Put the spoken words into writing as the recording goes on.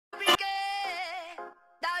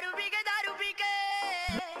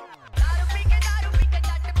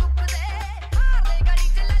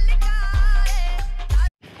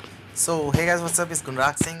So hey guys, what's up? It's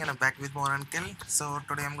Kunrak Singh and I'm back with more Unkilled. So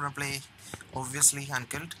today I'm gonna play obviously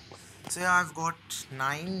Unkilled. So yeah, I've got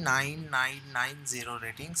 99990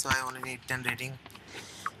 rating. So I only need 10 rating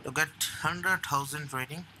to get 100,000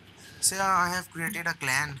 rating. So yeah, I have created a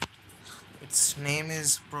clan. Its name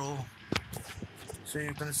is Pro. So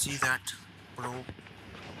you can see that Pro.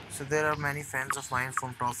 So there are many friends of mine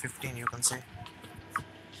from top 15. You can say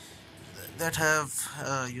that have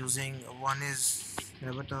using one is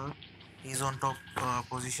Avatar. He's on top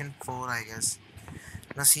position 4, I guess.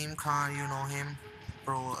 Naseem Khan, you know him.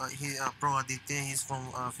 Pro Aditya, he's from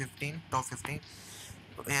 15, top 15.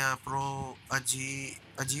 Pro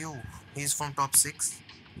Ajiu, he's from top 6.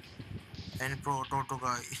 And Pro Toto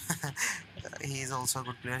guy, he is also a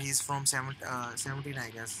good player. He's from 17,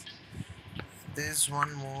 I guess. There's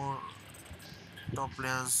one more top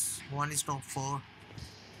players. One is top 4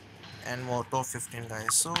 and more top 15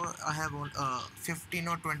 guys. So I have 15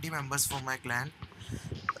 or 20 members from my clan.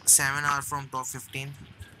 7 are from top 15.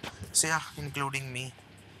 So yeah, including me.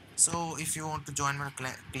 So if you want to join my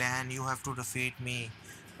clan, you have to defeat me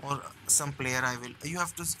or some player. I will. You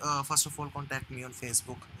have to first of all contact me on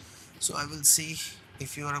Facebook. So I will see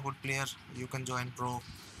if you are a good player. You can join Pro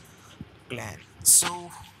Clan.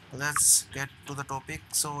 So let's get to the topic.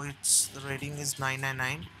 So it's the rating is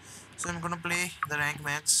 999. So I'm gonna play the rank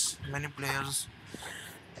match. Many players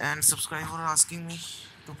and subscribers are asking me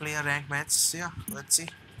to play a rank match. So yeah, let's see.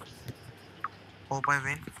 Hope I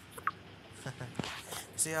win.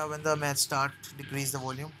 So yeah, when the match start, decrease the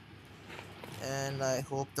volume. And I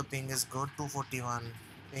hope the ping is good. 241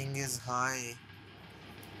 ping is high.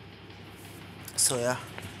 So yeah,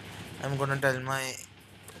 I'm gonna tell my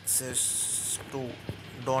sis to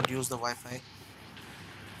don't use the Wi-Fi.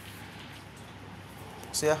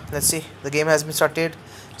 So yeah, let's see, the game has been started.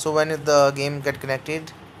 So when the game get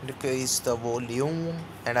connected, decrease the volume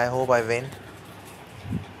and I hope I win.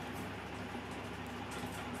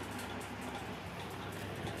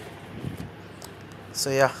 So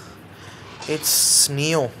yeah, it's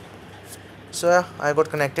Neo. So yeah, I got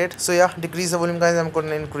connected. So yeah, decrease the volume guys, I'm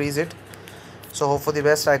gonna increase it. So hope for the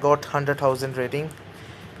best. I got 100,000 rating.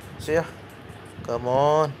 So yeah, come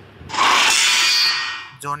on.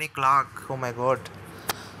 Johnny Clark, oh my god.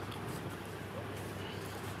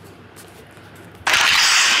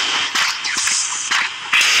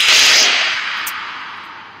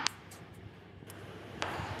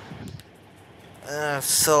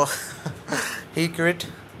 So he quit.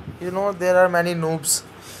 You know, there are many noobs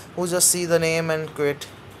who just see the name and quit.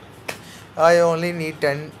 I only need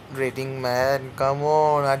 10 rating, man. Come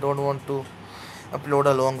on, I don't want to upload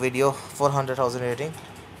a long video for 100,000 rating.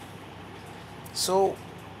 So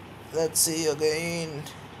let's see again.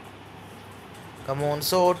 Come on.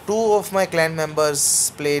 So two of my clan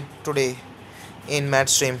members played today in match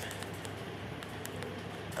stream.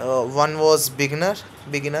 One was beginner,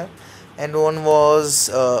 and one was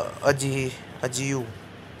Ajiu.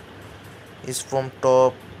 Is from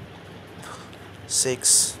top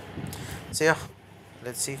 6. So yeah,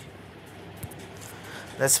 let's see.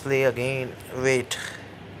 Let's play again. Wait,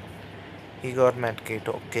 he got medkit.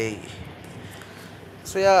 Okay.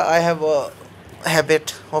 So yeah, I have a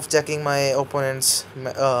habit of checking my opponent's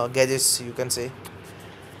gadgets. You can say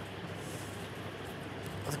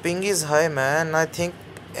the ping is high, man. I think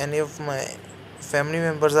any of my family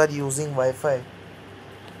members are using Wi-Fi.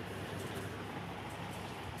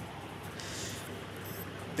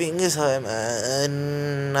 Ping is high,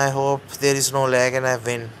 man. I hope there is no lag and I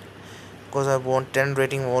win. Because I want 10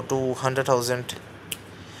 rating more to 100,000.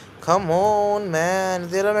 Come on, man.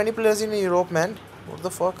 There are many players in Europe, man. What the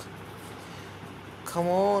fuck? Come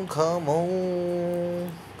on, come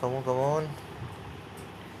on. Come on, come on.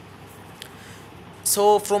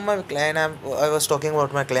 So, from my clan, I was talking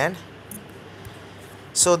about my clan.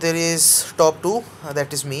 So, there is top 2,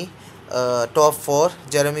 that is me. Top 4,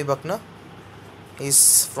 Jeremy Buckner.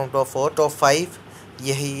 He's from top 4. Top 5,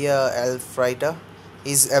 Yahya Alfreida.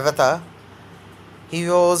 He's Avatar. He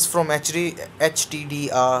was from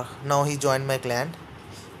HTDR. Now he joined my clan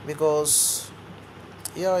because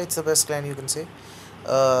yeah, it's the best clan, you can say.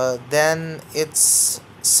 Then it's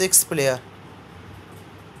sixth player,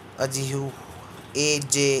 Ajiu,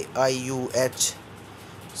 AJIUH.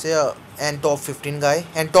 So yeah, and top 15 guy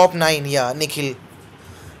and top 9, yeah, Nikhil,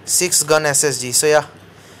 6 gun SSG. So yeah,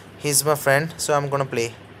 he's my friend. So I'm gonna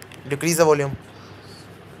play. Decrease the volume.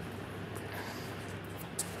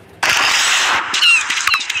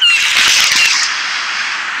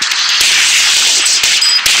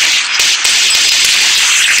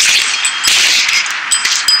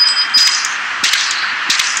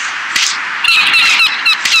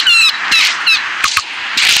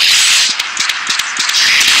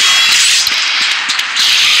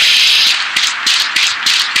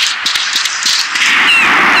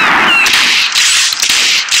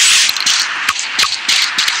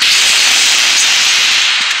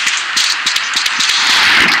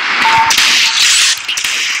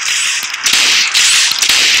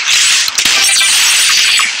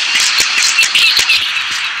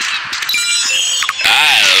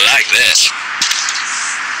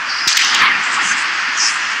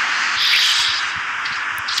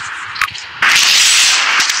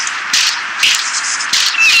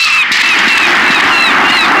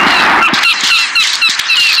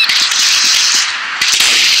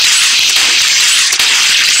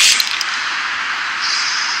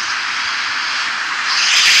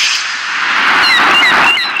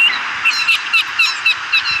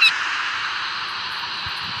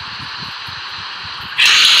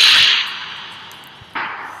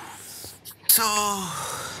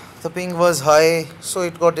 The ping was high, so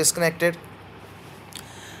it got disconnected.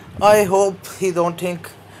 I hope he don't think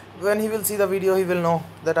when he will see the video he will know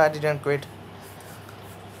that I didn't quit,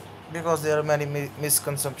 because there are many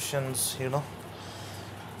misconceptions, you know.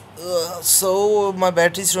 So my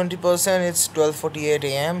battery is 20%. It's 12:48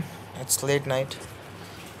 a.m. It's late night.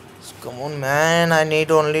 So come on, man. I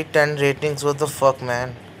need only 10 ratings. What the fuck,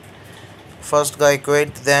 man? First guy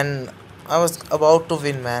quit. Then I was about to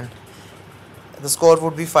win, man. The score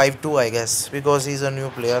would be 5-2, I guess, because he's a new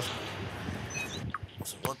player.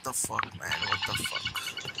 So what the fuck, man? What the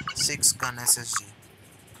fuck? 6 gun SSG.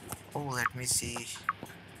 Oh, let me see.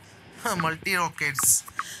 Multi rockets.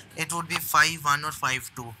 It would be 5-1 or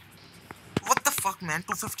 5-2. What the fuck, man?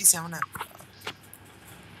 257.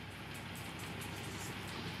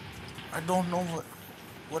 I don't know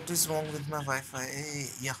what is wrong with my Wi-Fi.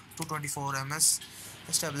 Yeah, 224 ms.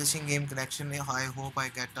 Establishing game connection. Yeah, I hope I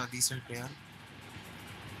get a decent player.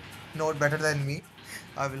 Not better than me.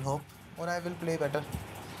 I will hope, or I will play better.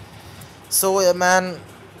 So yeah, man,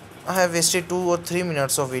 I have wasted 2 or 3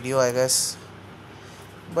 minutes of video, I guess.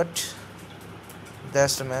 But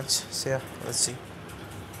that's the match. So yeah, let's see.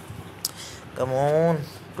 Come on,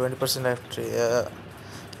 20% left.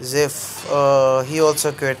 Ziff, he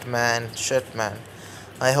also quit, man. Shit, man.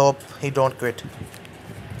 I hope he don't quit.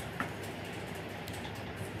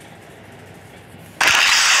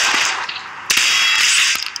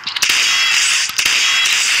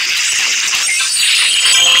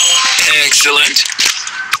 Excellent.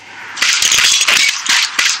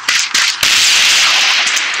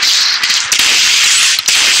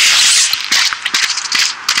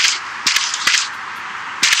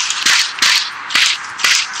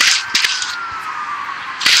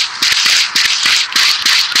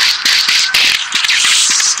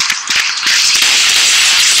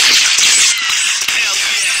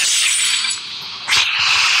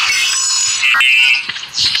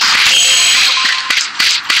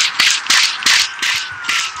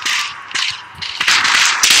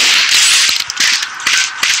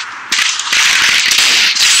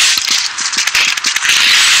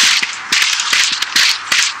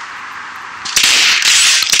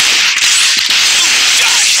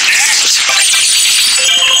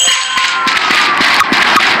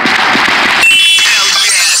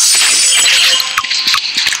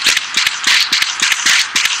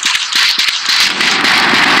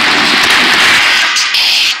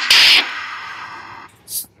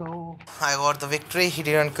 So I got the victory. He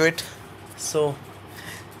didn't quit. So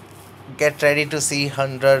get ready to see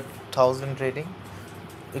 100,000 rating.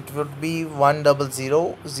 It would be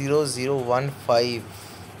 1000015.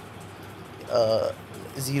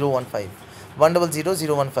 015.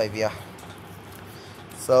 1000015. Yeah.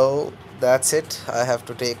 So that's it. I have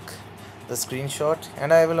to take the screenshot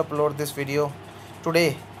and I will upload this video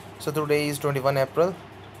today. So today is 21 April.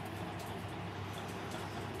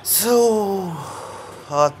 So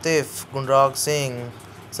Atif Gunrag Singh.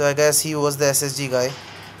 So I guess he was the SSG guy.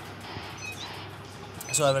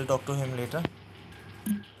 So I will talk to him later.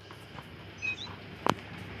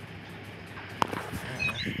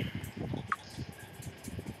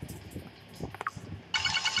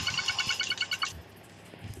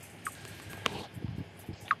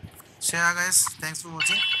 So yeah guys, thanks for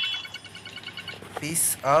watching.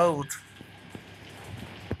 Peace out.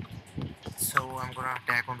 So I'm gonna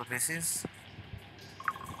attack on the bases.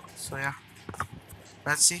 So yeah,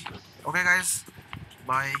 let's see. Okay guys,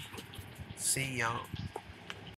 bye. See ya.